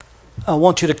I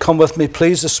want you to come with me,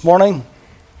 please, this morning.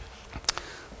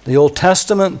 The Old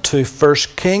Testament to 1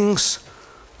 Kings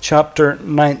chapter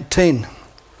 19.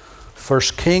 1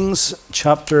 Kings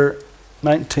chapter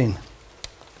 19.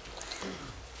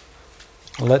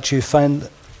 I'll let you find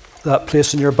that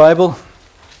place in your Bible.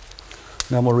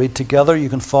 Then we'll read together. You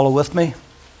can follow with me.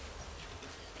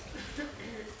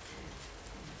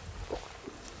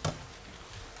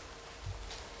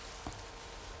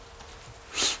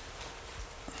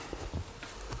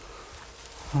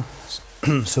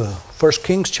 So, 1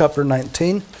 Kings chapter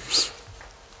 19.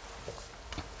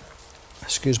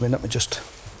 Excuse me, let me just...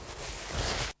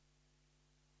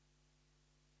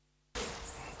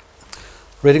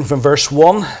 Reading from verse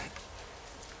 1.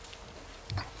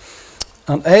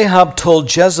 And Ahab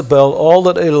told Jezebel all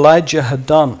that Elijah had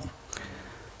done,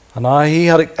 and how he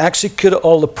had executed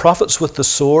all the prophets with the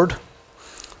sword.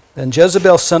 Then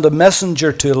Jezebel sent a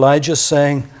messenger to Elijah,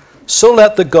 saying, So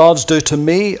let the gods do to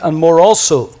me, and more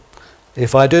also,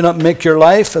 if I do not make your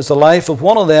life as the life of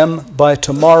one of them by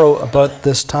tomorrow about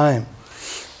this time.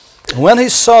 And when he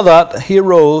saw that, he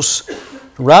arose,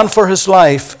 ran for his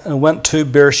life, and went to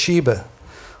Beersheba,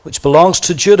 which belongs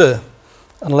to Judah,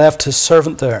 and left his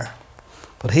servant there.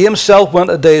 But he himself went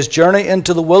a day's journey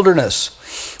into the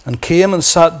wilderness, and came and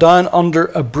sat down under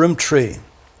a broom tree.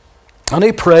 And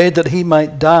he prayed that he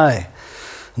might die,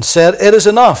 and said, It is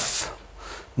enough.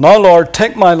 Now, Lord,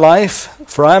 take my life,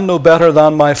 for I am no better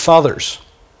than my fathers.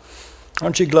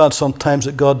 Aren't you glad sometimes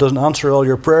that God doesn't answer all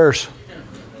your prayers?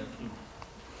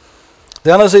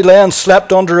 Then as he lay and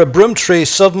slept under a broom tree,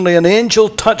 suddenly an angel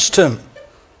touched him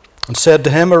and said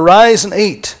to him, Arise and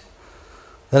eat.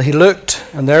 Then he looked,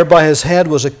 and there by his head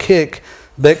was a cake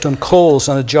baked on coals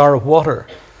and a jar of water.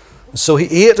 And so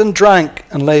he ate and drank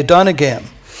and lay down again.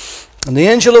 And the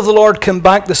angel of the Lord came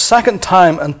back the second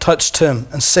time and touched him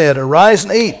and said, Arise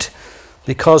and eat,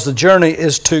 because the journey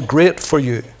is too great for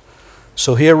you.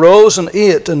 So he arose and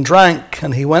ate and drank,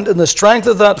 and he went in the strength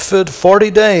of that food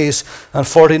 40 days and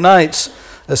 40 nights,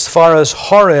 as far as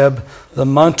Horeb, the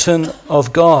mountain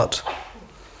of God.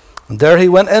 And there he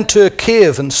went into a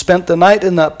cave and spent the night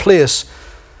in that place.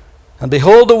 And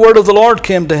behold, the word of the Lord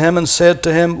came to him and said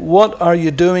to him, What are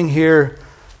you doing here,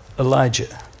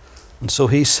 Elijah? And so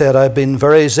he said, I have been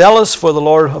very zealous for the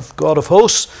Lord of God of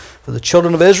hosts, for the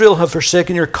children of Israel have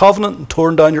forsaken your covenant and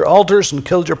torn down your altars and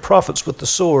killed your prophets with the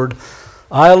sword.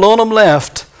 I alone am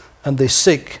left, and they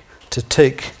seek to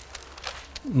take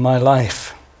my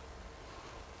life.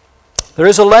 There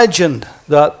is a legend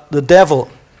that the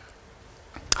devil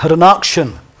had an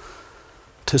auction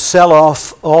to sell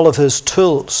off all of his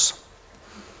tools.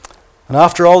 And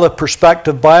after all the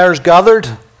prospective buyers gathered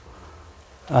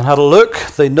and had a look,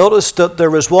 they noticed that there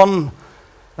was one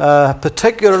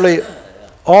particularly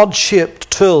odd-shaped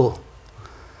tool,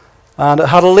 and it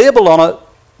had a label on it,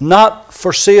 not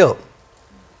for sale.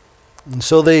 And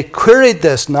so they queried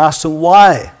this and asked him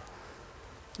why.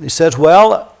 He said,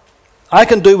 Well, I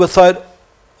can do without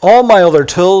all my other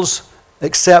tools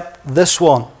except this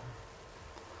one.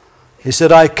 He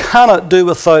said, I cannot do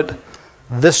without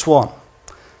this one.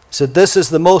 He said, This is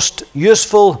the most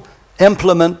useful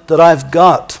implement that I've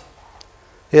got.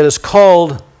 It is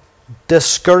called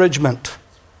discouragement.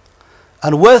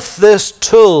 And with this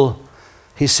tool,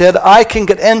 he said, I can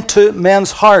get into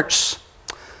men's hearts.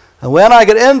 And when I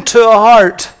get into a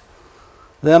heart,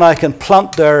 then I can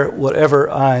plant there whatever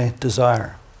I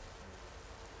desire.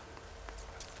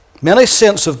 Many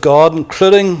saints of God,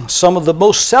 including some of the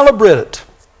most celebrated,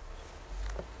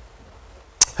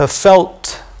 have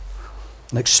felt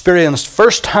and experienced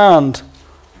firsthand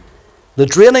the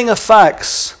draining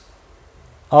effects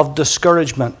of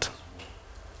discouragement.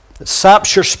 It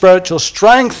saps your spiritual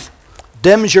strength,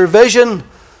 dims your vision,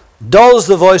 dulls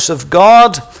the voice of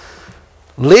God,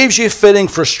 leaves you feeling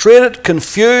frustrated,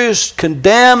 confused,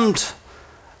 condemned,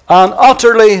 and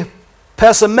utterly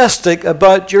pessimistic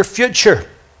about your future.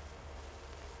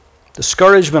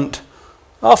 Discouragement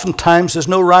oftentimes has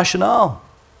no rationale.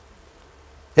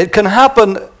 It can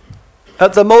happen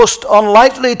at the most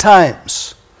unlikely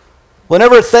times,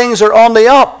 whenever things are on the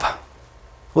up,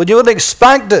 when you wouldn't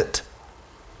expect it.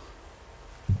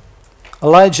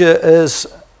 Elijah is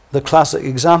the classic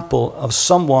example of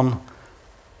someone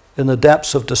in the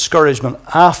depths of discouragement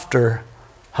after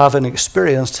having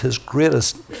experienced his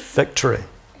greatest victory.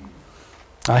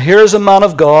 Now here is a man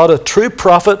of God, a true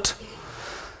prophet,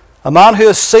 a man who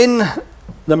has seen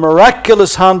the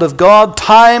miraculous hand of God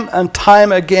time and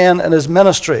time again in his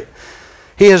ministry.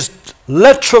 He has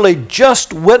literally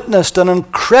just witnessed an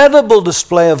incredible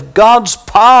display of God's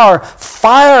power,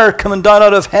 fire coming down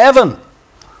out of heaven.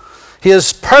 He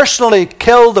has personally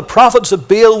killed the prophets of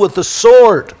Baal with the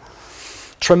sword.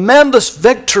 tremendous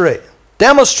victory,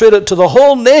 demonstrated to the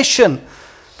whole nation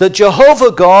that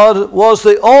Jehovah God was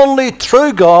the only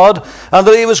true God and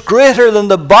that he was greater than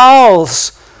the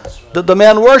Baals that the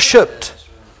men worshipped.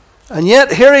 And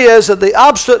yet here he is at the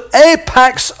absolute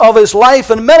apex of his life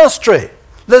and ministry.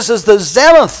 This is the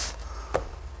zenith.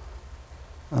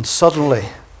 And suddenly,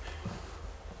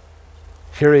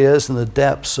 here he is in the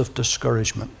depths of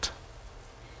discouragement.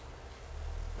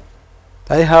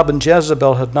 Ahab and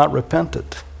Jezebel had not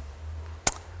repented.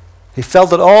 He felt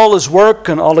that all his work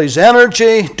and all his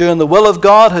energy doing the will of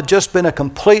God had just been a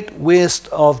complete waste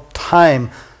of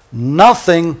time.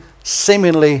 Nothing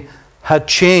seemingly had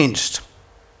changed.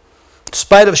 In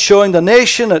spite of showing the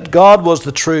nation that God was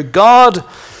the true God,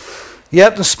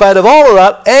 yet in spite of all of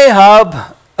that,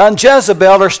 Ahab and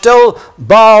Jezebel are still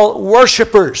Baal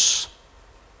worshippers.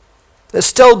 It's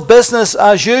still business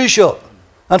as usual.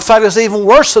 In fact, it's even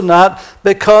worse than that,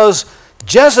 because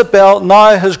Jezebel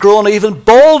now has grown even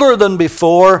bolder than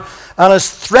before and is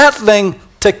threatening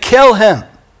to kill him.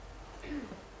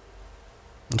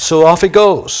 And so off he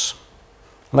goes,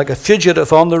 like a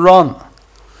fugitive on the run.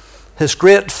 His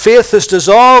great faith is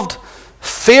dissolved.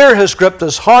 Fear has gripped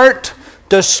his heart.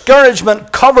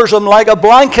 Discouragement covers him like a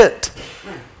blanket.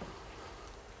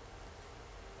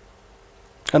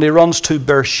 And he runs to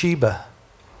Beersheba.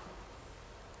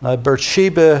 Now,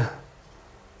 Beersheba,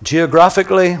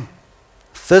 geographically,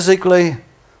 physically,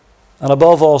 and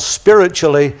above all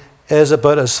spiritually, is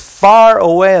about as far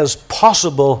away as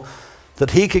possible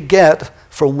that he could get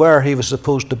from where he was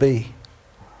supposed to be.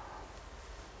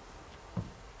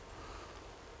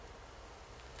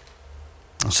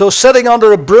 So, sitting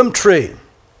under a broom tree,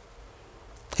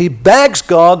 he begs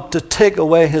God to take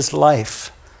away his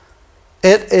life.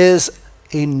 It is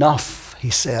enough, he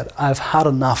said. I've had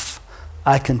enough.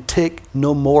 I can take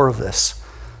no more of this.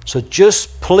 So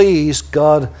just please,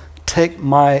 God, take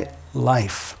my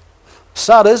life.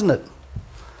 Sad, isn't it?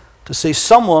 To see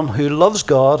someone who loves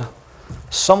God,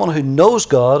 someone who knows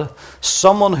God,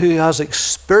 someone who has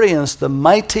experienced the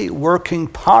mighty working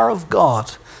power of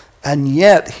God, and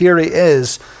yet here he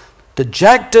is,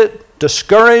 dejected,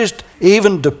 discouraged,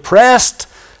 even depressed,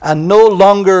 and no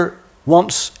longer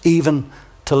wants even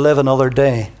to live another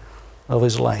day of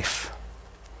his life.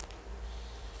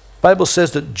 The Bible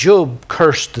says that Job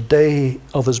cursed the day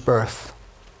of his birth.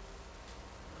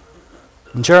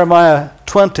 In Jeremiah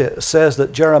 20, it says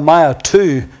that Jeremiah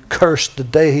too cursed the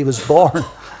day he was born.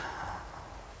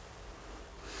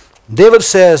 David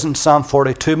says in Psalm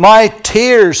 42, my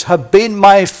tears have been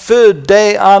my food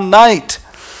day and night,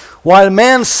 while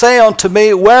men say unto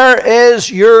me, where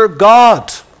is your God?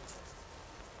 So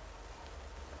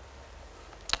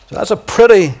that's a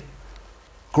pretty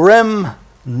grim,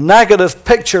 negative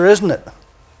picture, isn't it?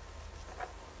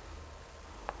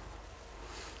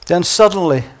 Then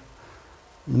suddenly,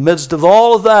 in the midst of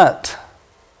all of that,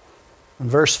 in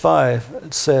verse 5,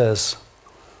 it says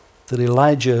that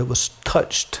Elijah was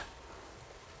touched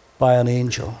by an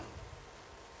angel.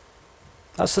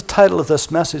 That's the title of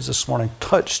this message this morning,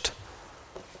 touched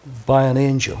by an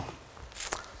angel.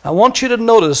 I want you to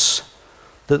notice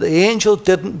that the angel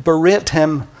didn't berate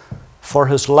him for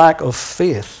his lack of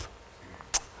faith.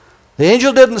 The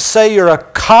angel didn't say, you're a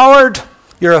coward,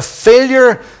 you're a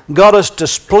failure, God is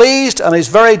displeased and he's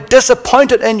very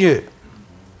disappointed in you.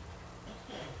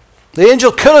 The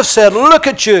angel could have said, look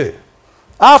at you,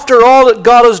 after all that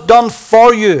God has done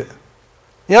for you.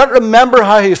 You don't remember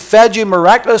how he fed you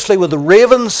miraculously with the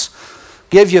ravens,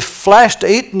 gave you flesh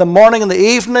to eat in the morning and the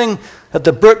evening at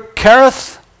the brook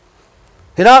Kerith?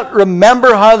 You don't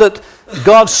remember how that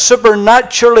God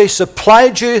supernaturally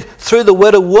supplied you through the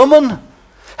widow woman?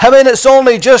 I mean, it's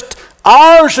only just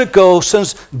hours ago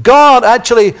since God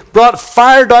actually brought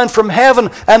fire down from heaven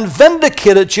and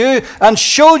vindicated you and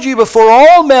showed you before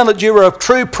all men that you were a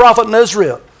true prophet in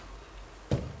Israel.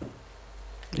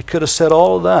 He could have said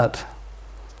all of that,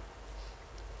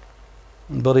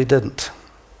 but he didn't.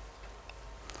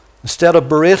 Instead of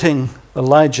berating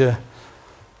Elijah,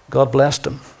 God blessed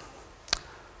him.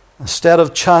 Instead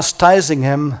of chastising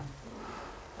him,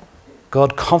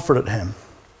 God comforted him.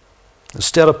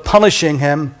 Instead of punishing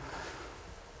him,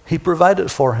 he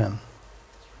provided for him.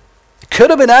 He could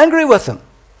have been angry with him,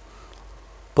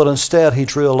 but instead he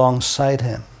drew alongside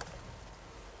him.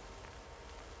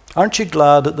 Aren't you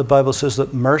glad that the Bible says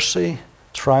that mercy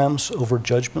triumphs over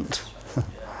judgment?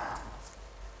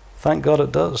 Thank God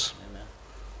it does.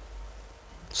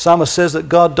 Psalmist says that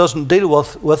God doesn't deal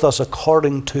with us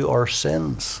according to our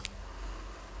sins.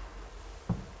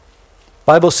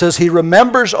 Bible says he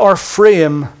remembers our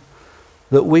frame,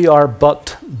 that we are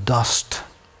but dust.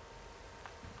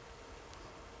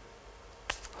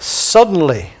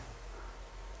 suddenly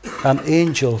an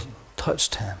angel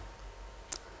touched him.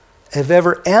 If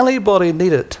ever anybody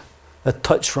needed a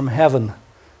touch from heaven,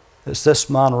 it's this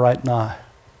man right now.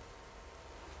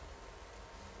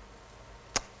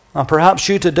 And perhaps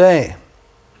you today,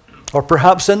 or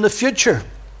perhaps in the future,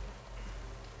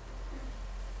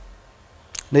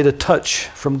 need a touch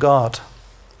from God.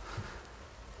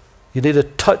 You need a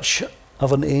touch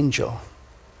of an angel.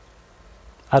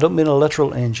 I don't mean a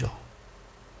literal angel,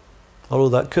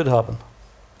 although that could happen.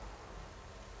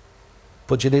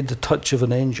 But you need the touch of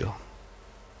an angel.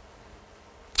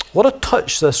 What a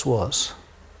touch this was.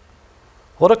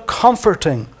 What a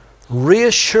comforting,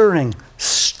 reassuring,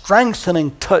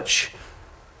 strengthening touch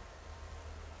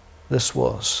this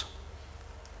was.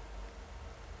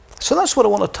 So that's what I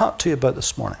want to talk to you about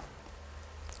this morning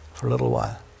for a little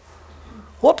while.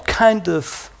 What kind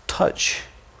of touch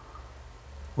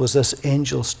was this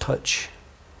angel's touch?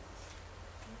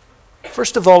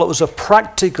 First of all, it was a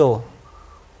practical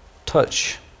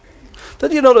touch.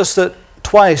 Did you notice that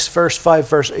twice, verse 5,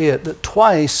 verse 8, that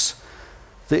twice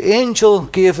the angel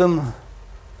gave him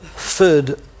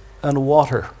food and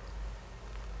water?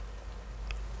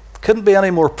 Couldn't be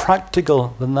any more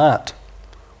practical than that.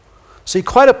 See,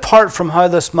 quite apart from how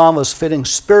this man was feeling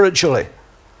spiritually,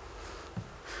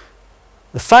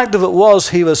 the fact of it was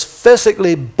he was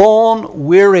physically bone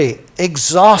weary,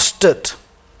 exhausted.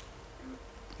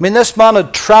 I mean, this man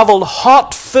had traveled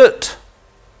hot foot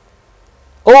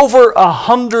over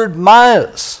 100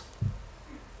 miles.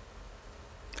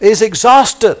 He's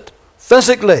exhausted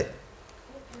physically.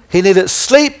 He needed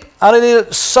sleep and he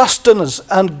needed sustenance,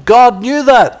 and God knew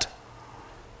that.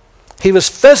 He was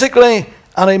physically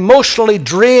and emotionally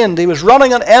drained. He was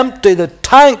running on empty. The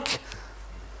tank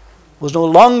was no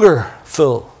longer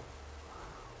full,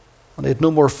 and he had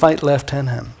no more fight left in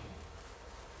him.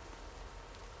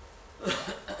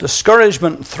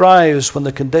 Discouragement thrives when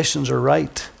the conditions are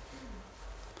right.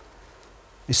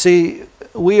 You see,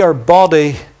 we are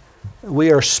body,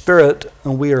 we are spirit,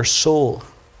 and we are soul.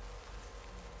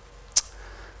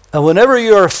 And whenever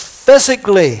you are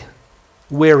physically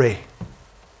weary,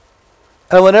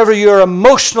 and whenever you are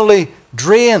emotionally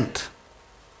drained,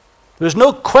 there's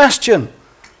no question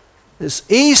it's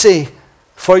easy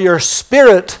for your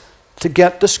spirit to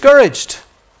get discouraged.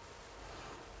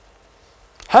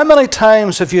 How many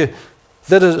times have you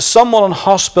visited someone in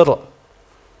hospital,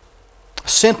 a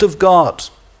saint of God,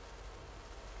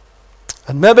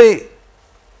 and maybe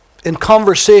in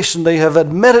conversation they have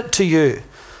admitted to you,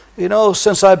 you know,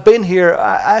 since I've been here,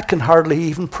 I can hardly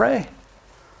even pray.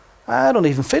 I don't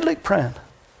even feel like praying.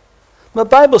 My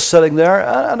Bible's sitting there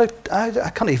and I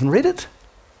can't even read it.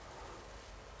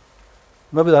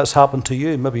 Maybe that's happened to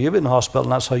you. Maybe you've been in hospital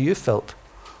and that's how you felt.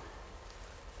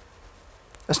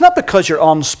 It's not because you're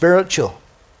unspiritual.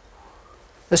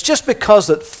 It's just because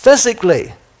that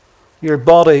physically your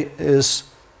body is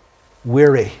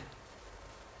weary.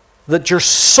 That your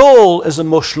soul is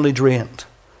emotionally drained.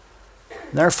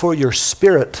 Therefore your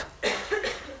spirit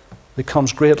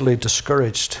becomes greatly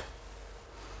discouraged.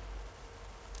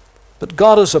 But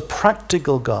God is a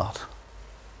practical God.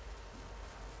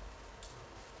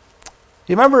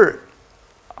 You remember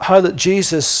how that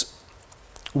Jesus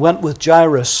went with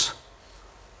Jairus?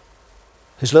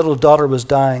 His little daughter was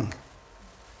dying.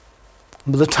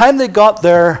 And by the time they got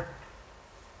there,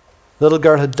 the little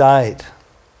girl had died.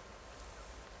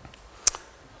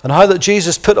 And how that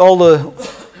Jesus put all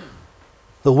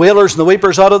the wailers and the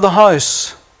weepers out of the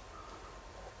house.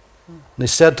 And he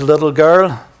said to the little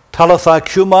girl, Talitha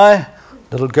cumi,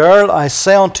 little girl, I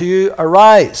say unto you,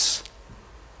 arise.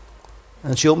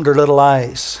 And she opened her little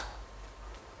eyes.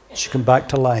 She came back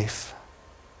to life.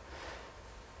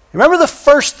 Remember the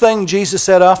first thing Jesus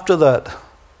said after that?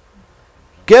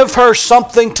 Give her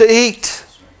something to eat.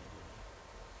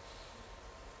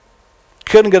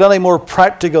 Couldn't get any more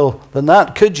practical than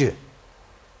that, could you?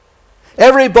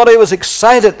 Everybody was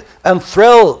excited and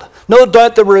thrilled. No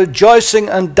doubt they were rejoicing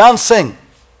and dancing.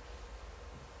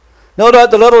 No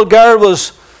doubt the little girl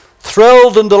was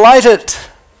thrilled and delighted. It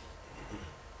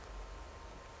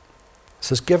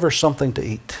says, give her something to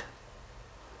eat.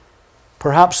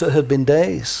 Perhaps it had been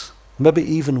days, maybe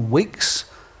even weeks,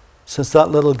 since that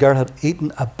little girl had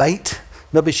eaten a bite.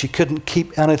 Maybe she couldn't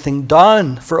keep anything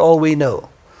down, for all we know.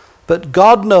 But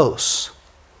God knows.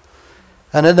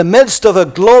 And in the midst of a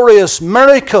glorious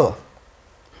miracle,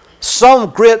 some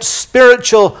great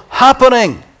spiritual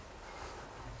happening,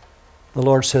 the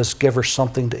Lord says, give her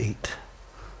something to eat.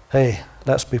 Hey,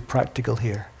 let's be practical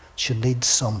here. She needs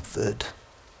some food.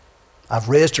 I've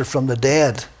raised her from the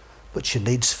dead, but she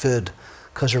needs food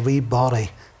because her wee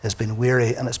body has been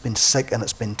weary and it's been sick and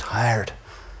it's been tired.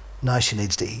 Now she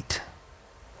needs to eat.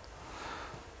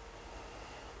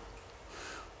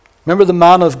 Remember the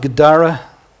man of Gadara,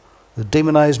 the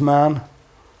demonized man,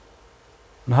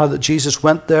 and how that Jesus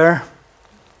went there,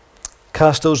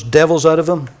 cast those devils out of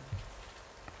him?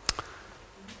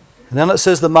 And then it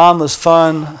says the man was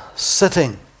found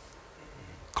sitting,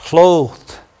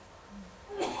 clothed,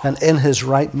 and in his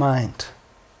right mind.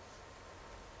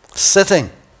 Sitting.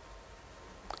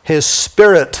 His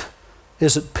spirit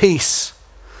is at peace.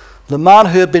 The man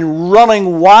who had been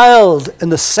running wild in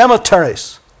the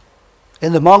cemeteries,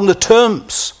 among the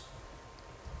tombs,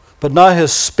 but now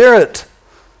his spirit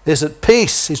is at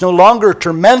peace. He's no longer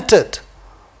tormented.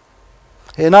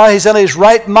 And now he's in his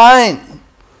right mind.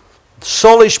 The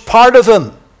soulish part of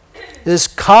him is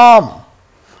calm,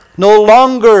 no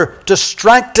longer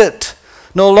distracted,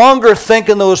 no longer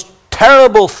thinking those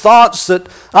terrible thoughts that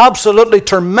absolutely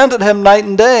tormented him night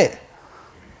and day.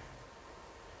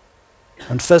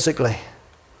 And physically,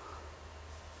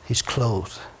 he's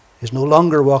clothed. He's no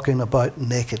longer walking about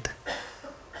naked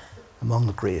among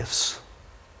the graves.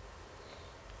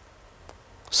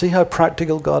 See how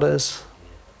practical God is?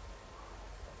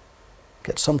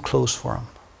 Get some clothes for him.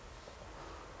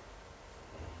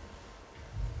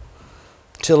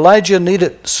 See, Elijah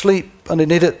needed sleep and he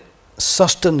needed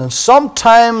sustenance. And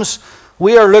sometimes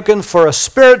we are looking for a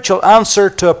spiritual answer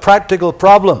to a practical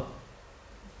problem.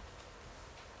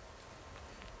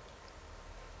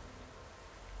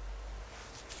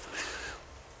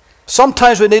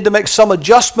 Sometimes we need to make some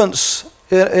adjustments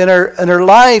in our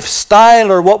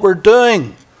lifestyle or what we're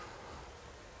doing.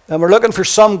 And we're looking for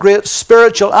some great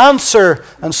spiritual answer.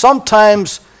 And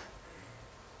sometimes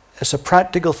it's a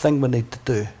practical thing we need to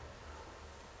do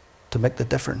to make the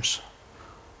difference,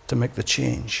 to make the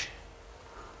change.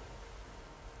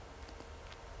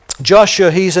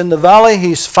 Joshua, he's in the valley.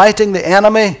 He's fighting the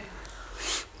enemy.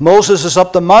 Moses is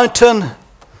up the mountain.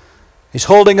 He's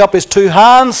holding up his two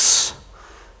hands.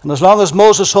 And as long as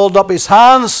Moses holds up his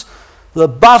hands, the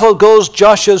battle goes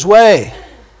Joshua's way.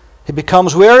 He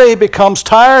becomes weary, he becomes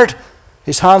tired,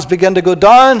 his hands begin to go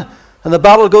down, and the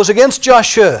battle goes against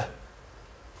Joshua.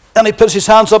 And he puts his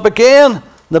hands up again,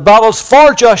 the battle's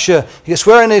for Joshua. He gets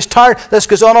weary and he's tired. This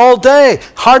goes on all day.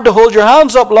 Hard to hold your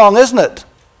hands up long, isn't it?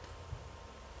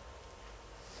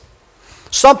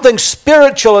 Something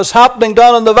spiritual is happening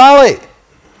down in the valley.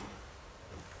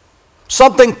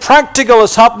 Something practical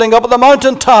is happening up at the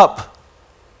mountaintop.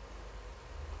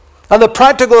 And the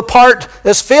practical part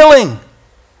is failing.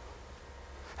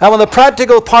 And when the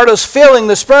practical part is failing,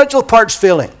 the spiritual part's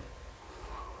failing.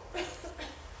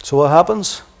 So what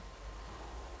happens?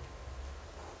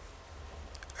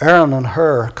 Aaron and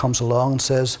Hur comes along and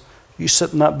says, you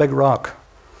sit on that big rock.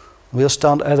 We'll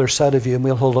stand either side of you and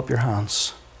we'll hold up your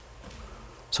hands.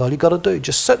 That's all you got to do.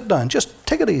 Just sit down. Just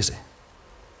take it easy.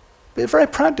 Be very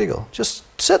practical. Just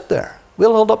sit there.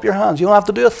 We'll hold up your hands. You don't have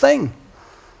to do a thing.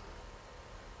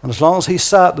 And as long as he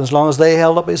sat, and as long as they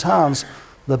held up his hands,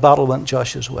 the battle went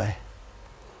Joshua's way.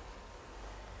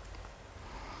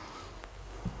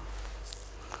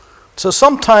 So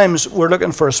sometimes we're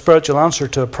looking for a spiritual answer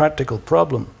to a practical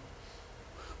problem.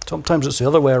 Sometimes it's the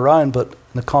other way around, but in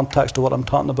the context of what I'm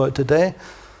talking about today,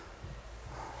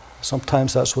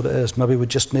 sometimes that's what it is. Maybe we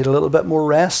just need a little bit more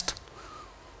rest.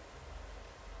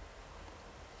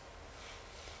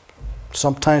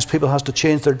 Sometimes people have to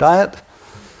change their diet.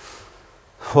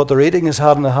 What they're eating is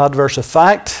having an adverse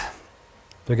effect.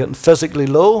 They're getting physically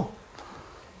low.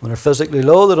 When they're physically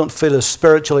low, they don't feel as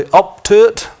spiritually up to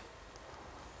it.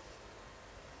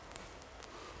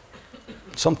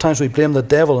 Sometimes we blame the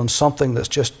devil on something that's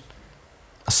just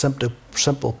a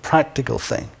simple practical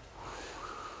thing.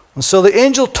 And so the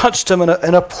angel touched him in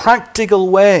a practical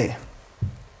way.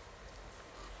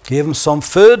 Gave him some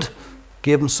food,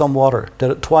 gave him some water.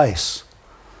 Did it twice.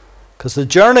 Because the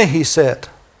journey, he said,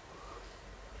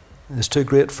 is too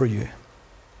great for you.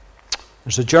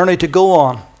 There's a journey to go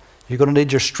on. You're going to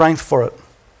need your strength for it.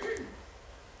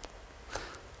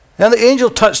 And the angel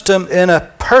touched him in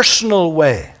a personal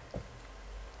way.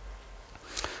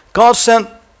 God sent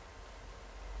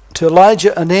to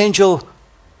Elijah an angel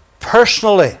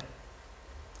personally.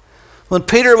 When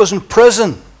Peter was in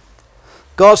prison,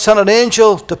 God sent an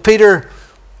angel to Peter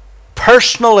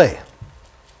personally.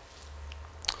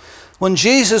 When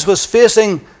Jesus was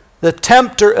facing the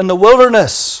tempter in the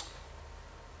wilderness,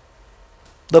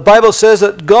 the Bible says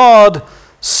that God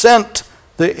sent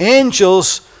the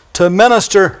angels to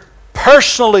minister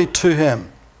personally to him.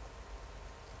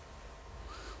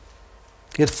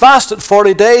 He had fasted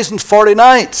 40 days and 40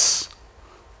 nights.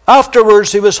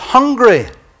 Afterwards, he was hungry.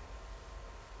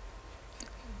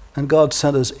 And God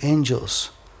sent his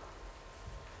angels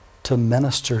to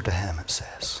minister to him, it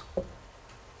says.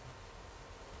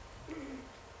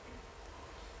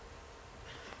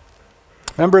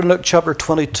 Remember in Luke chapter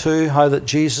 22 how that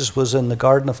Jesus was in the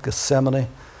Garden of Gethsemane.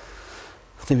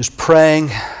 He was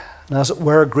praying, and as it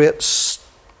were,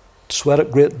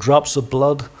 sweated great drops of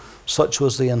blood. Such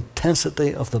was the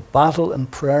intensity of the battle in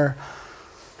prayer.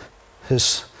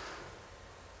 His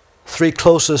three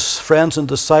closest friends and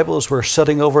disciples were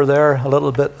sitting over there a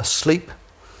little bit asleep.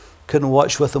 Couldn't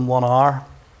watch with him 1 hour.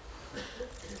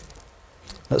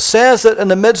 It says that in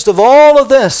the midst of all of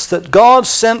this, that God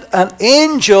sent an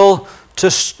angel to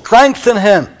strengthen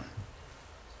him.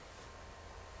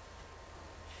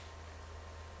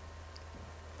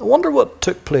 I wonder what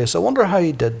took place. I wonder how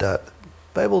he did that. The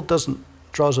Bible doesn't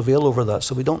draw a veil over that,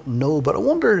 so we don't know. But I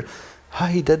wonder how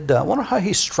he did that. I wonder how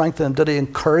he strengthened him. Did he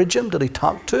encourage him? Did he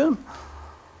talk to him?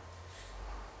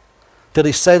 Did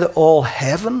he say that all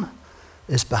heaven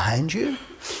is behind you?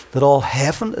 That all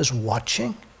heaven is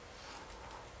watching?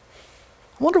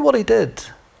 I wonder what he did.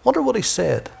 I wonder what he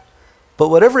said. But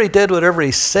whatever he did, whatever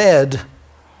he said,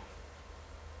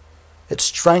 it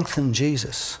strengthened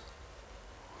Jesus.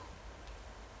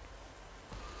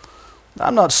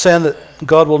 I'm not saying that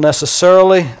God will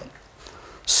necessarily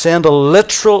send a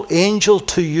literal angel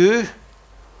to you,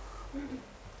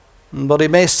 but he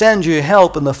may send you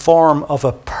help in the form of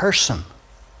a person.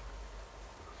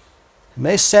 He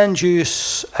may send you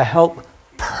a help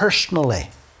personally.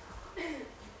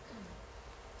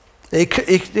 He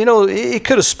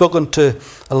could have spoken to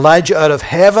Elijah out of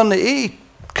heaven. He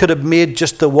could have made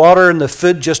just the water and the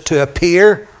food just to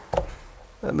appear.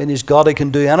 I mean, he's God, he can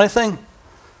do anything.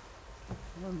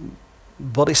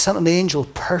 But he sent an angel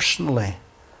personally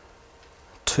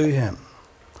to him.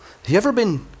 Have you ever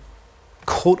been,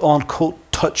 quote unquote,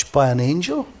 touched by an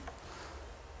angel?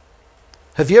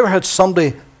 Have you ever had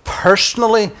somebody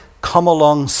personally come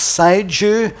alongside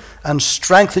you and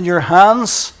strengthen your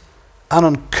hands and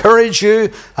encourage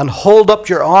you and hold up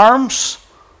your arms?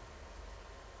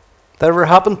 That ever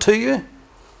happened to you?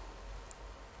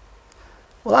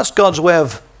 Well, that's God's way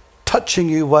of touching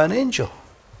you by an angel.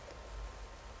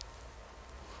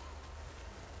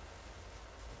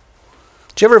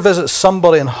 Do you ever visit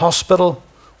somebody in hospital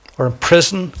or in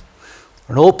prison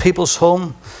or an old people's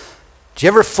home? Do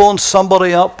you ever phone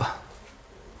somebody up,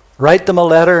 write them a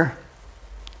letter,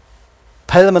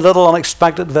 pay them a little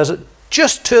unexpected visit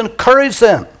just to encourage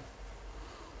them?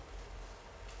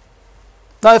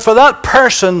 Now, for that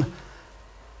person,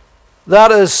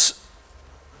 that is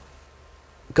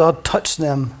God touched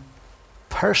them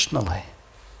personally.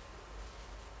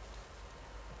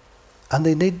 And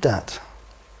they need that.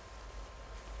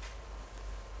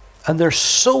 And they're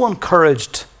so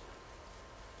encouraged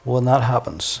when that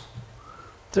happens.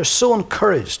 They're so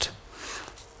encouraged.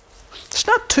 It's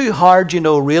not too hard,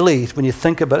 really, when you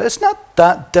think about it. It's not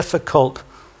that difficult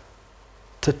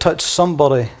to touch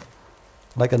somebody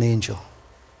like an angel.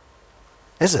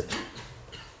 Is it?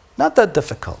 Not that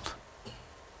difficult.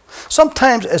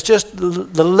 Sometimes it's just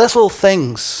the little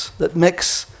things that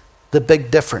makes the big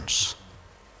difference.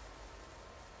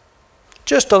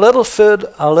 Just a little food,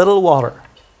 a little water.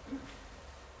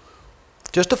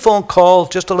 Just a phone call,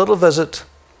 just a little visit,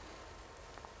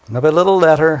 maybe a little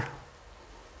letter,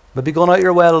 maybe going out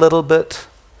your way a little bit.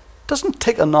 It doesn't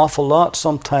take an awful lot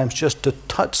sometimes just to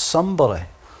touch somebody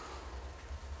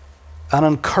and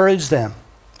encourage them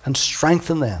and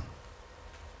strengthen them.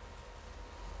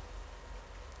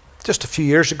 Just a few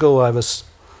years ago, I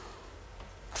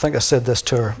think I said this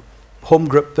to our home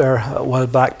group there a while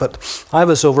back, but I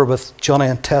was over with Johnny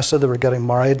and Tessa. They were getting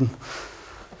married, and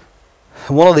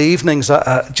one of the evenings,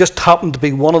 just happened to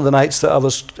be one of the nights that I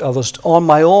was on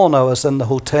my own. I was in the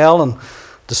hotel and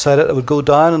decided I would go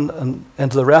down and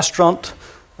into the restaurant,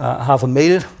 have a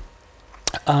meal.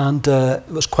 And it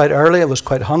was quite early. I was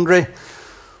quite hungry.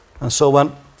 And so I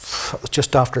went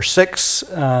just after 6,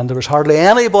 and there was hardly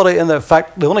anybody in there. In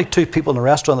fact, the only 2 people in the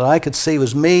restaurant that I could see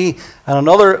was me and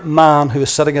another man who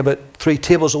was sitting about 3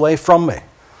 tables away from me.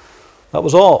 That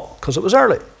was all, because it was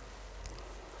early.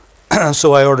 And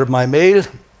so I ordered my meal.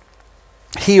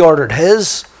 He ordered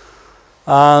his.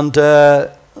 And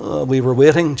we were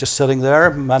waiting, just sitting there,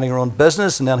 minding our own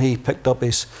business. And then he picked up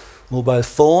his mobile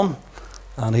phone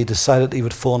and he decided he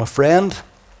would phone a friend.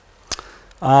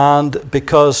 And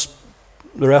because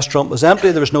the restaurant was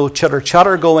empty, there was no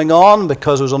chitter-chatter going on,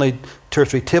 because it was only 2 or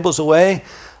 3 tables away,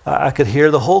 I could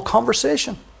hear the whole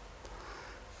conversation.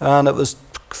 And it was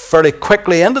fairly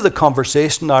quickly into the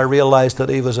conversation, I realized that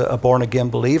he was a born-again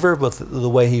believer with the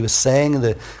way he was saying,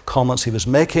 the comments he was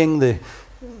making, the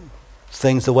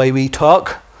things, the way we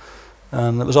talk.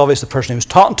 And it was obvious the person he was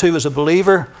talking to was a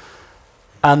believer.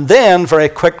 And then very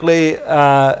quickly,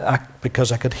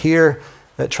 because I could hear,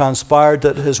 it transpired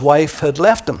that his wife had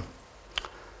left him.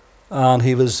 And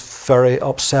he was very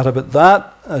upset about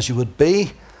that, as you would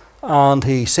be. And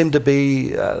he seemed to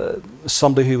be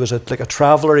somebody who was like a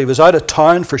traveller. He was out of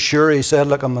town for sure. He said,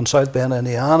 look, I'm in South Bend,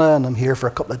 Indiana, and I'm here for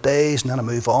a couple of days, and then I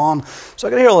move on. So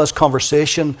I could hear all this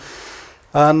conversation.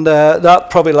 And that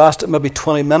probably lasted maybe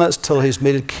 20 minutes till his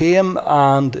meeting came,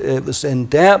 and it was in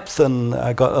depth, and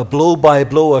I got a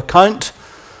blow-by-blow account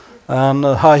and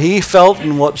how he felt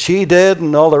and what she did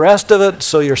and all the rest of it.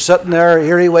 So you're sitting there,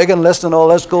 earwigging, listening to all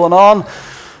this going on,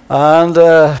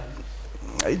 and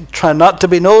trying not to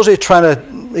be nosy, trying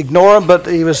to ignore him, but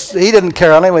he didn't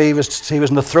care anyway. He was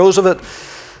in the throes of it.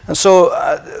 And so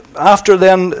after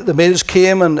then the meals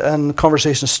came and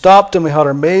conversation stopped and we had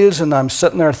our meals, and I'm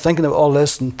sitting there thinking of all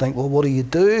this and think, well, what do you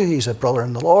do? He's a brother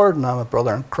in the Lord and I'm a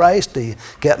brother in Christ. Do you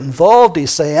get involved? Do you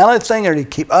say anything, or do you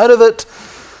keep out of it?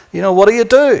 What do you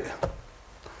do?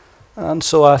 And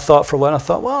so I thought for a while,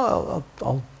 well,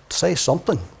 I'll say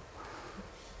something.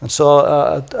 And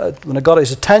so when I got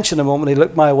his attention the moment he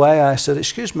looked my way, I said,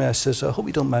 excuse me, I says, I hope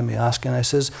you don't mind me asking. I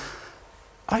says,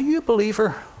 are you a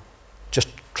believer? Just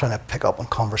trying to pick up on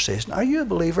conversation. Are you a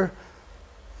believer?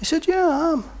 He said, yeah,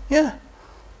 I am. Yeah.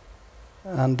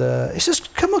 And he says,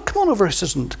 come on over. He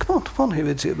says, come on. He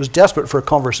was desperate for a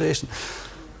conversation.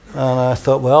 And I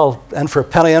thought, well, in for a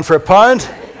penny, in for a pound.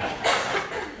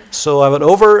 So I went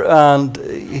over and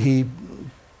he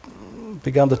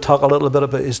began to talk a little bit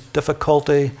about his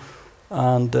difficulty.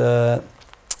 And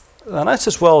I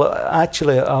says, well,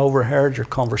 actually, I overheard your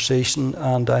conversation.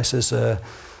 And I says,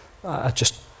 I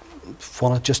just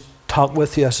want to just talk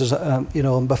with you. I says,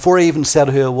 and before he even said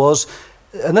who it was,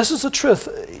 and this is the truth,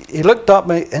 he looked at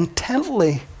me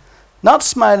intently, not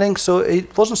smiling, so he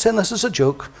wasn't saying this is a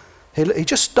joke. He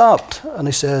just stopped and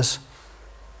he says,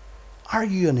 are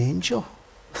you an angel?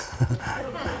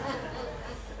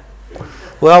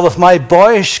 Well, with my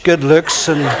boyish good looks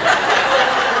and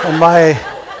my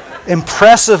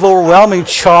impressive, overwhelming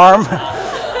charm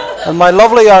and my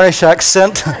lovely Irish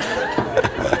accent,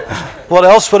 what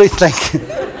else would he think?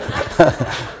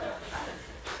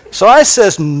 So I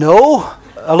says, no,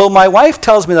 although my wife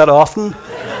tells me that often.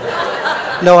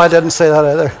 No, I didn't say that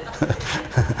either.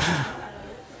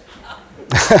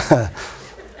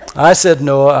 I said,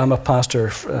 no, I'm a pastor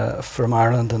from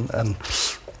Ireland.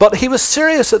 But he was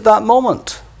serious at that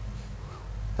moment.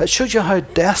 It showed you how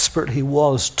desperate he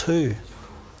was too,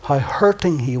 how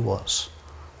hurting he was,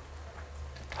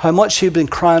 how much he'd been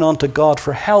crying on to God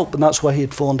for help, and that's why he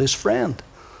had phoned his friend.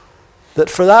 That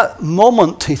for that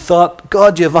moment he thought,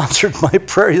 God, you've answered my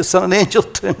prayer, you sent an angel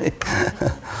to me.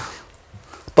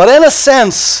 But in a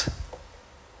sense,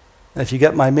 if you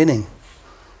get my meaning,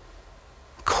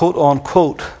 quote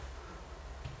unquote,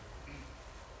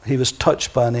 he was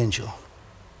touched by an angel.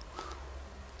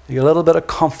 You get a little bit of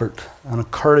comfort and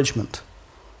encouragement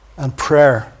and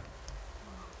prayer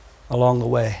along the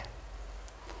way.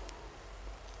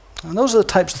 And those are the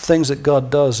types of things that God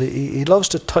does. He loves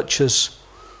to touch us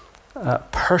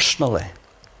personally.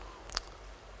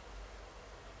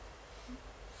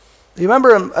 You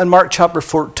remember in Mark chapter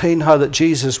 14 how that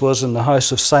Jesus was in the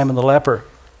house of Simon the leper.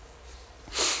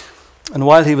 And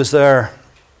while he was there,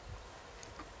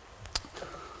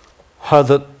 how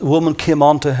that woman came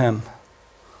onto him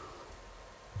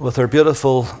with her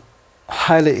beautiful,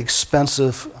 highly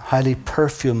expensive, highly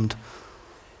perfumed,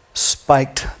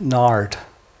 spiked nard.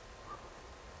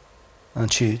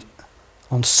 And she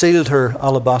unsealed her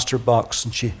alabaster box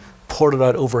and she poured it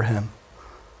out over him.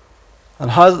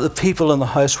 And how that the people in the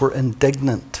house were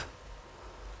indignant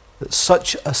that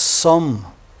such a sum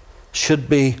should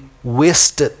be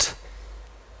wasted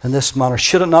in this manner.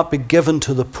 Should it not be given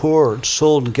to the poor, and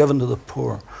sold and given to the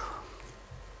poor?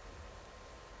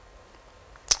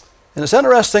 And it's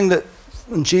interesting that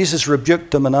when Jesus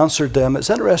rebuked them and answered them, it's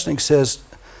interesting, he says,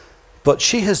 but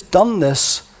she has done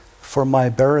this for my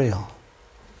burial.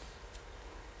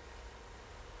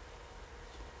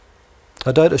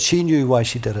 I doubt if she knew why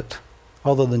she did it,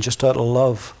 other than just out of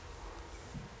love.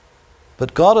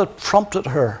 But God had prompted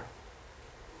her,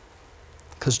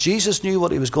 because Jesus knew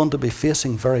what he was going to be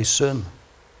facing very soon.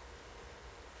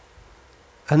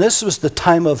 And this was the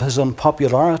time of his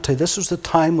unpopularity. This was the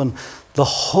time when the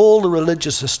whole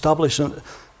religious establishment,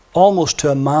 almost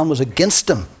to a man, was against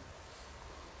him.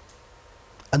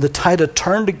 And the tide had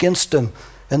turned against him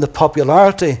in the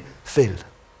popularity field.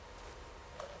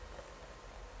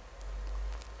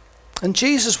 And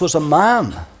Jesus was a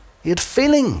man. He had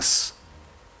feelings.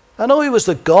 I know he was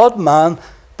the God man,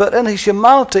 but in his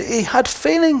humanity, he had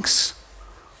feelings.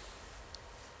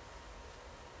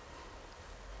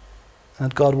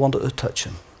 and God wanted to touch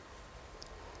him.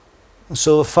 And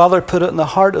so the Father put it in the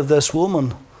heart of this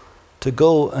woman to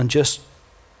go and just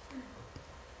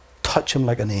touch him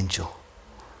like an angel.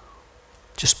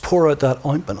 Just pour out that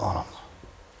ointment on him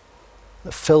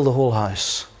that filled the whole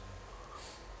house.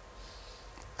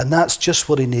 And that's just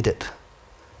what he needed.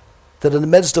 That in the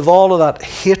midst of all of that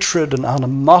hatred and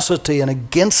animosity and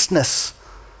againstness,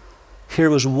 here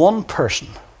was one person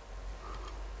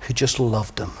who just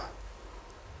loved him,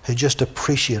 who just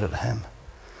appreciated him,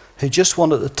 who just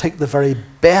wanted to take the very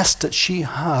best that she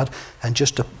had and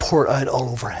just to pour it out all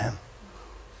over him.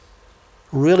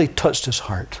 Really touched his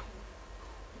heart.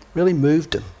 Really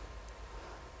moved him.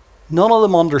 None of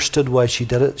them understood why she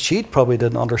did it. She probably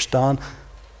didn't understand,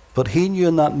 but he knew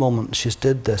in that moment, she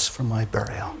did this for my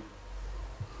burial.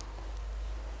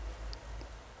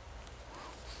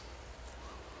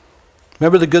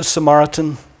 Remember the Good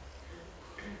Samaritan?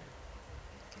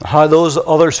 How those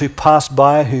others who passed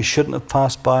by, who shouldn't have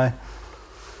passed by,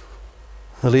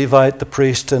 the Levite, the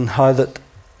priest, and how that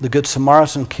the Good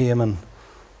Samaritan came and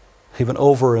he went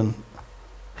over and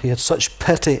he had such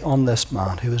pity on this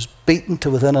man who was beaten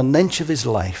to within an inch of his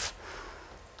life,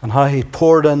 and how he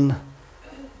poured in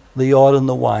the oil and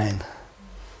the wine,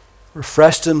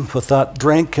 refreshed him with that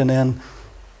drink, and then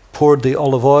poured the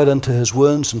olive oil into his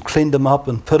wounds and cleaned him up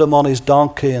and put him on his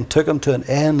donkey and took him to an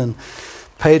inn and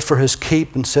paid for his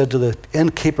keep and said to the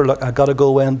innkeeper, look, I've got to go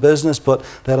away in business, but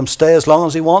let him stay as long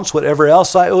as he wants. Whatever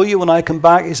else I owe you when I come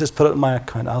back, he says, put it in my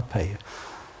account, I'll pay you.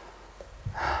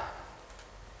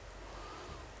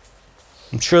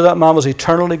 I'm sure that man was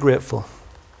eternally grateful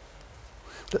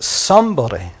that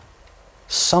somebody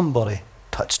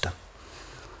touched him.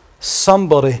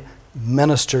 Somebody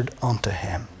ministered unto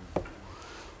him.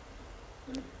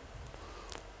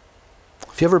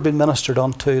 Have you ever been ministered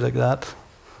unto like that?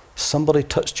 Somebody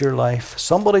touched your life.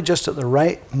 Somebody just at the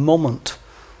right moment,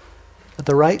 at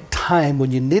the right time,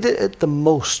 when you needed it the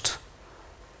most.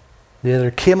 They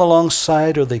either came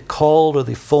alongside, or they called, or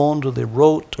they phoned, or they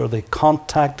wrote, or they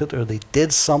contacted, or they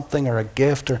did something, or a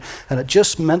gift, and it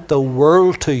just meant the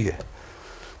world to you.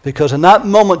 Because in that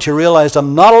moment you realized,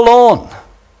 I'm not alone.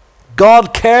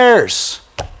 God cares.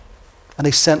 And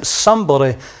he sent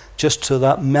somebody just to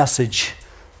that message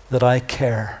that I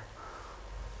care.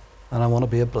 And I want to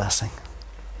be a blessing.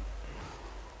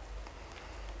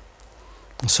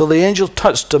 And so the angel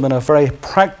touched him in a very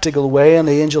practical way, and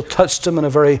the angel touched him in a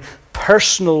very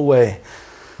personal way.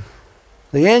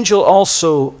 The angel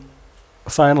also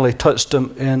finally touched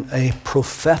him in a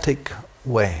prophetic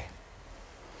way.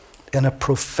 In a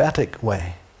prophetic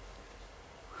way.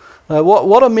 Now,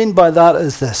 what I mean by that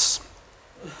is this.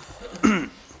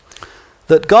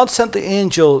 That God sent the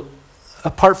angel,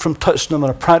 apart from touching him in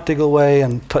a practical way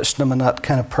and touching him in that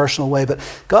kind of personal way, but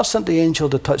God sent the angel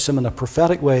to touch him in a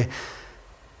prophetic way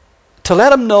to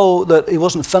let him know that he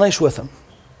wasn't finished with him,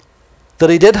 that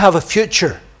he did have a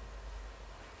future,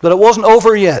 that it wasn't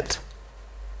over yet.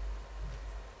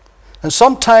 And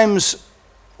sometimes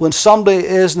when somebody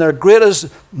is in their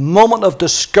greatest moment of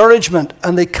discouragement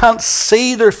and they can't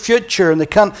see their future and they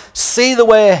can't see the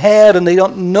way ahead and they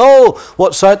don't know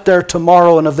what's out there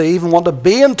tomorrow and if they even want to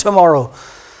be in tomorrow,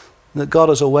 that God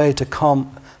has a way to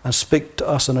come and speak to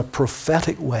us in a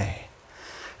prophetic way.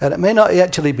 And it may not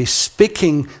actually be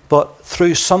speaking, but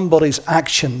through somebody's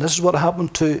action. This is what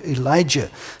happened to Elijah.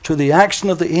 Through the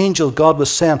action of the angel, God was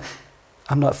saying,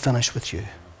 I'm not finished with you.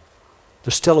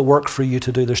 There's still a work for you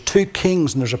to do. There's 2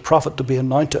 kings and there's a prophet to be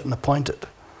anointed and appointed.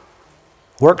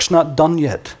 Work's not done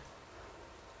yet.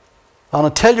 And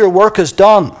until your work is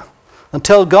done,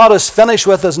 until God is finished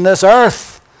with us in this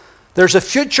earth, there's a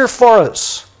future for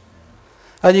us.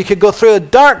 And you could go through a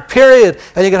dark period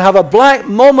and you can have a black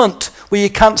moment where you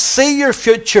can't see your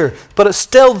future, but it's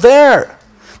still there.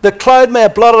 The cloud may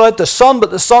have blotted out the sun, but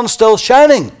the sun's still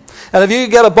shining. And if you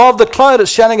get above the cloud,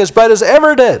 it's shining as bright as it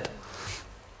ever did.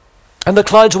 And the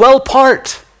clouds will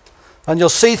part. And you'll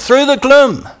see through the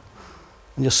gloom.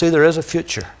 And you'll see there is a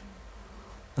future.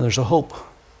 And there's a hope.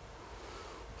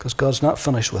 Because God's not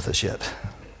finished with us yet.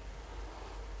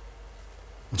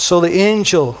 And so the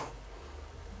angel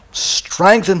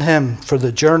strengthened him for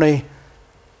the journey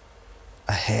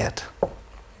ahead.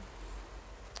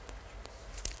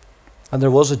 And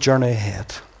there was a journey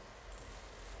ahead.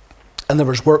 And there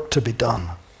was work to be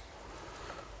done.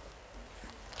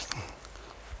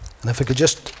 And if I could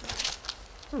just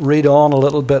read on a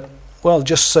little bit,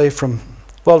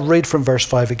 read from verse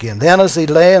 5 again. Then as he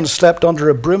lay and slept under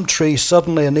a broom tree,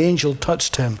 suddenly an angel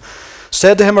touched him,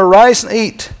 said to him, arise and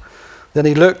eat. Then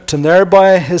he looked, and there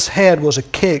by his head was a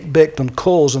cake baked on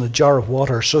coals and a jar of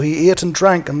water. So he ate and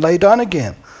drank and lay down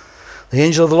again. The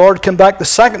angel of the Lord came back the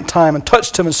second time and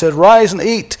touched him and said, "Rise and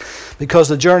eat, because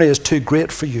the journey is too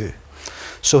great for you."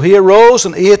 So he arose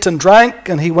and ate and drank,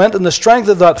 and he went in the strength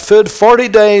of that food 40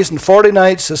 days and 40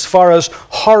 nights as far as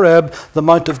Horeb, the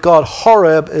mount of God.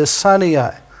 Horeb is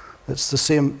Sinai. It's the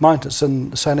same mountain. It's in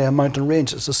the Sinai mountain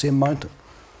range. It's the same mountain.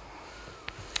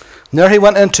 And there he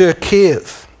went into a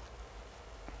cave.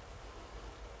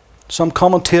 Some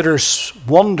commentators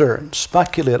wonder and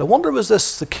speculate. I wonder, was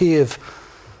this the cave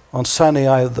on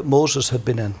Sinai that Moses had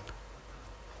been in?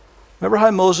 Remember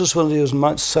how Moses, when he was on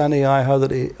Mount Sinai, how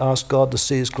that he asked God to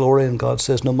see his glory, and God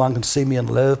says, "No man can see me and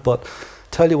live, but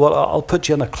tell you what, I'll put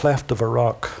you in a cleft of a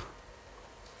rock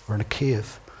or in a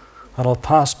cave, and I'll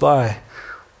pass by,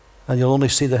 and you'll only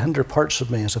see the hinder parts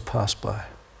of me as I pass by.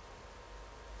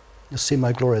 You'll see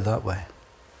my glory that way."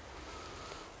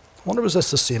 I wonder, was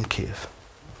this the same cave?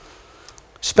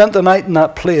 Spent the night in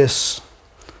that place,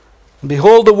 and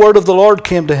behold, the word of the Lord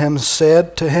came to him and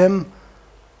said to him,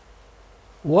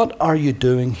 "What are you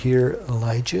doing here,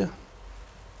 Elijah?"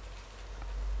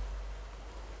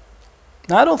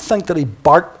 Now, I don't think that he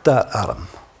barked that at him.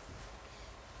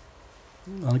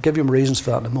 And I'll give you reasons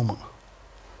for that in a moment.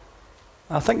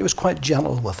 I think he was quite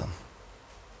gentle with him.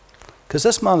 Because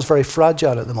this man's very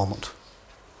fragile at the moment.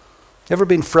 Ever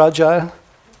been fragile?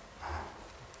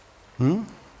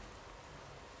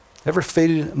 Ever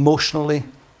feel emotionally,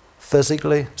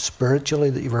 physically, spiritually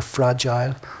that you were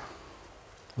fragile?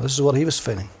 Well, this is what he was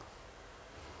feeling.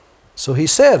 So he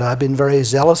said, "I've been very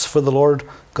zealous for the Lord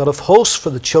God of hosts, for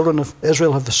the children of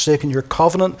Israel have forsaken your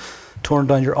covenant, torn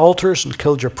down your altars, and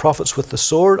killed your prophets with the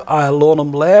sword. I alone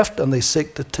am left, and they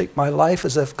seek to take my life,"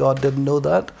 as if God didn't know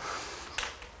that.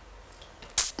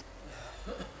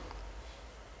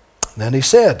 Then he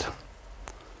said,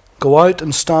 "Go out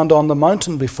and stand on the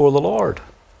mountain before the Lord."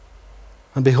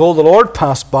 And behold, the Lord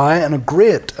passed by, and a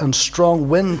great and strong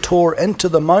wind tore into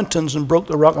the mountains and broke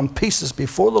the rock in pieces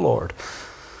before the Lord.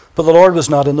 But the Lord was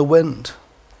not in the wind.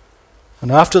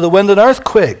 And after the wind, an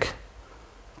earthquake.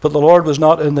 But the Lord was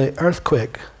not in the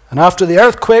earthquake. And after the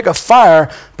earthquake, a fire.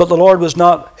 But the Lord was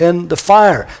not in the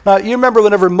fire. Now, you remember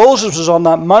whenever Moses was on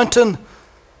that mountain,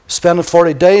 spending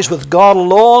 40 days with God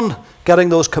alone, getting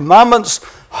those commandments,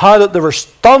 how that there were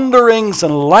thunderings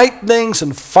and lightnings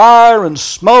and fire and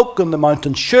smoke, and the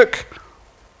mountain shook.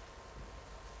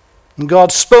 And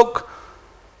God spoke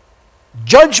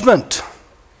judgment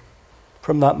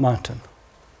from that mountain.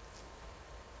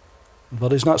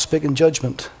 But he's not speaking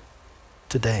judgment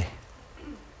today.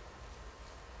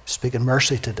 He's speaking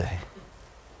mercy today.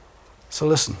 So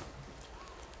listen.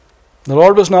 The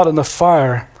Lord was not in the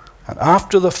fire, and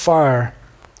after the fire,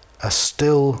 a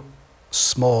still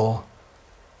small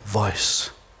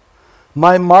voice.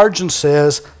 My margin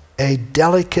says, a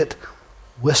delicate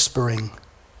whispering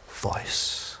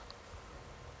voice.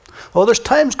 Oh, there's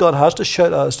times God has to shout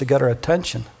at us to get our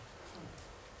attention.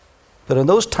 But in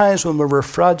those times when we're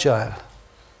fragile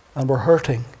and we're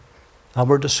hurting and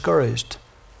we're discouraged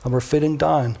and we're feeling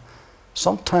down,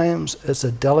 sometimes it's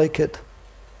a delicate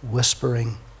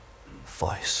whispering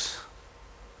voice.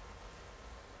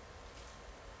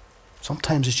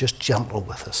 Sometimes he's just gentle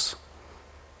with us.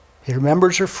 He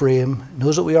remembers our frame,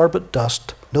 knows that we are but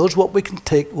dust, knows what we can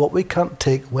take, what we can't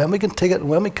take, when we can take it and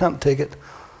when we can't take it.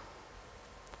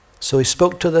 So he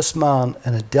spoke to this man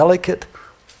in a delicate,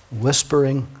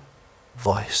 whispering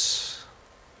voice.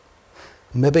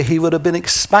 Maybe he would have been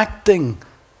expecting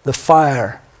the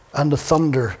fire and the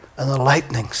thunder and the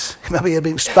lightnings. Maybe he'd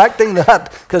been expecting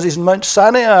that because he's in Mount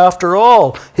Sinai after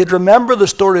all. He'd remember the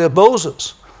story of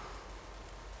Moses.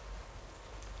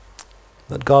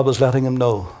 That God was letting him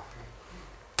know,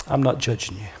 I'm not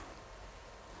judging you.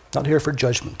 Not here for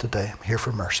judgment today. I'm here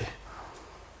for mercy.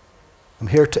 I'm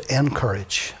here to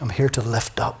encourage. I'm here to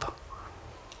lift up.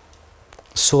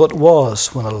 So it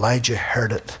was when Elijah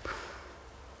heard it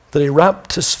that he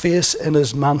wrapped his face in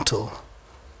his mantle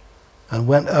and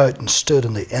went out and stood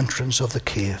in the entrance of the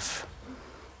cave.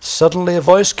 Suddenly a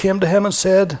voice came to him and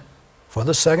said, for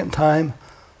the second time,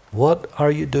 "What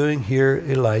are you doing here,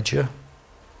 Elijah?"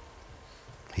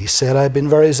 He said, I've been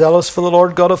very zealous for the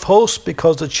Lord God of hosts,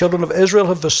 because the children of Israel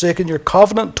have forsaken your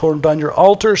covenant, torn down your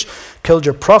altars, killed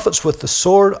your prophets with the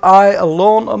sword. I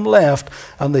alone am left,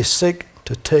 and they seek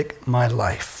to take my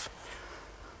life.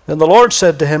 Then the Lord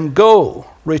said to him, Go,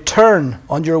 return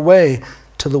on your way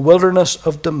to the wilderness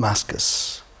of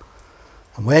Damascus.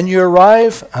 And when you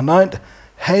arrive, anoint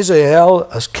Hazael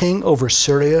as king over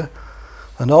Syria,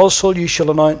 and also you shall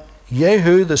anoint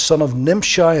Jehu the son of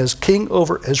Nimshi as king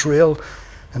over Israel,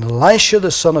 and Elisha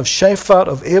the son of Shaphat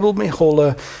of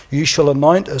Abel-Meholah you shall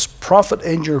anoint as prophet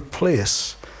in your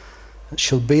place. It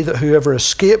shall be that whoever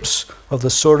escapes of the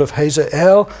sword of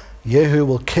Hazael, Jehu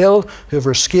will kill.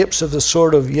 Whoever escapes of the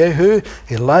sword of Jehu,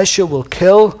 Elisha will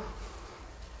kill.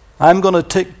 I'm going to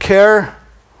take care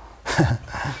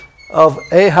of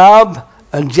Ahab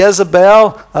and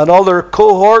Jezebel and all their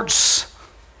cohorts.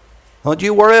 Don't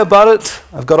you worry about it.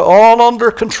 I've got it all under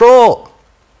control.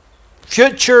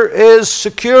 Future is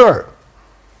secure.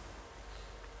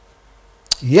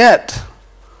 Yet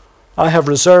I have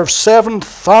reserved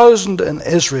 7,000 in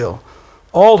Israel,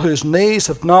 all whose knees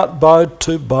have not bowed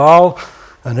to Baal,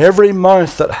 and every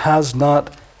mouth that has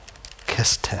not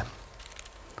kissed him.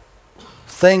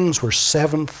 Things were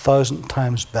 7,000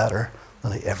 times better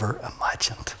than he ever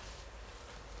imagined.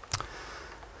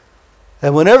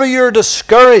 And whenever you're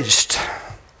discouraged,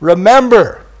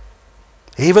 remember,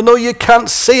 even though you can't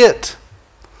see it,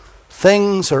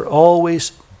 things are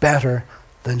always better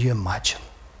than you imagine.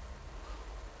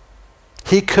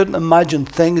 He couldn't imagine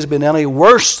things being any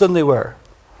worse than they were.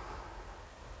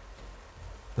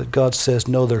 But God says,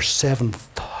 no, they're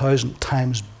 7,000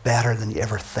 times better than you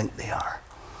ever think they are.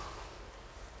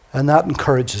 And that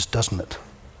encourages, doesn't it?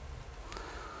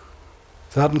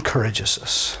 That encourages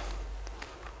us.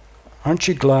 Aren't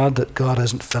you glad that God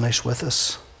isn't finished with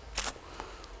us?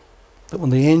 That when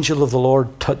the angel of the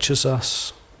Lord touches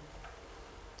us,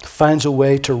 finds a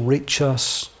way to reach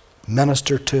us,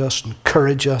 minister to us,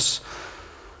 encourage us,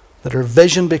 that our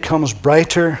vision becomes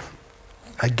brighter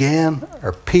again,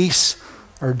 our peace,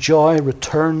 our joy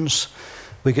returns,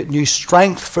 we get new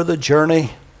strength for the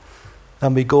journey,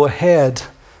 and we go ahead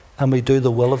and we do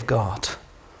the will of God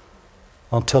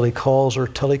until he calls or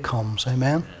till he comes.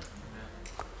 Amen?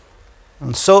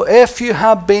 And so if you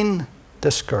have been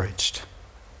discouraged,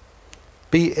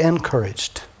 be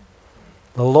encouraged.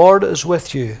 The Lord is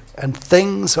with you, and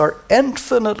things are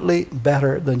infinitely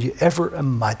better than you ever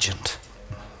imagined.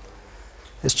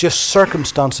 It's just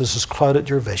circumstances has clouded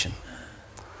your vision.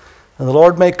 And the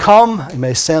Lord may come, he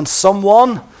may send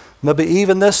someone, maybe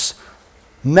even this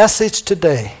message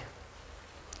today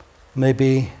may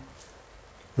be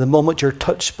the moment you're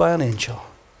touched by an angel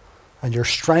and you're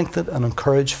strengthened and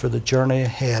encouraged for the journey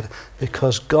ahead,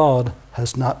 because God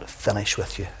has not finished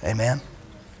with you. Amen?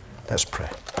 Let's pray.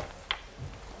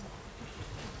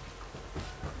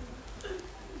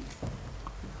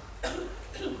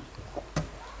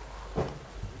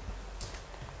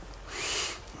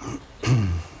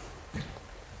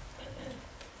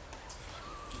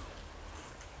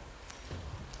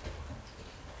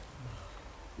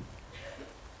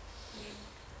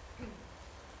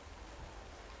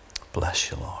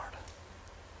 Bless you, Lord.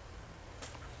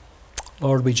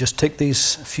 Lord, we just take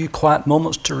these few quiet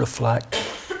moments to reflect.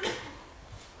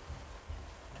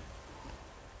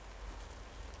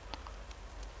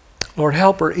 Lord,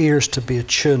 help our ears to be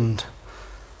attuned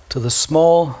to the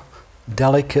small,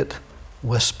 delicate,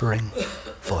 whispering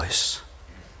voice.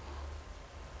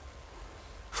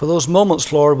 For those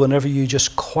moments, Lord, whenever you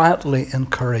just quietly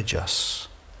encourage us.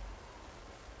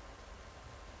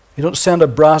 You don't send a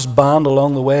brass band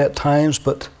along the way at times,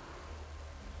 but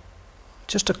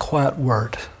just a quiet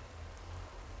word.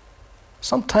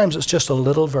 Sometimes it's just a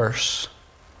little verse.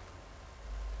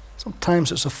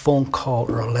 Sometimes it's a phone call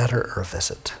or a letter or a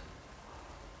visit.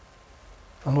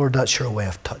 And Lord, that's your way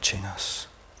of touching us.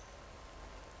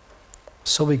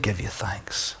 So we give you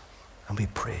thanks and we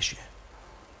praise you.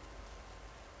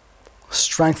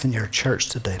 Strengthen your church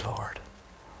today, Lord.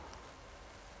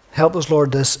 Help us,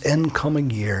 Lord, this incoming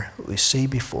year that we see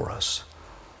before us,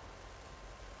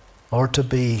 Lord, to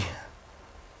be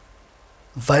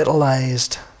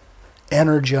vitalized,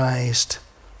 energized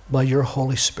by your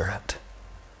Holy Spirit.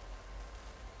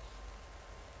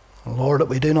 Lord, that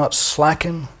we do not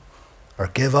slacken or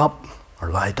give up or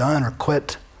lie down or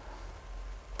quit,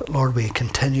 but Lord, we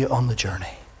continue on the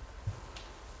journey.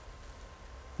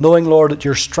 Knowing, Lord, that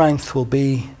your strength will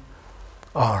be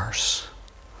ours.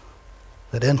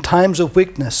 That in times of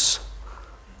weakness,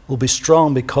 we'll be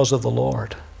strong because of the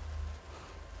Lord.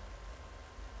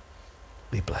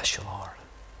 We bless you, Lord.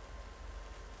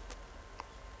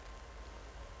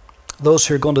 Those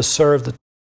who are going to serve the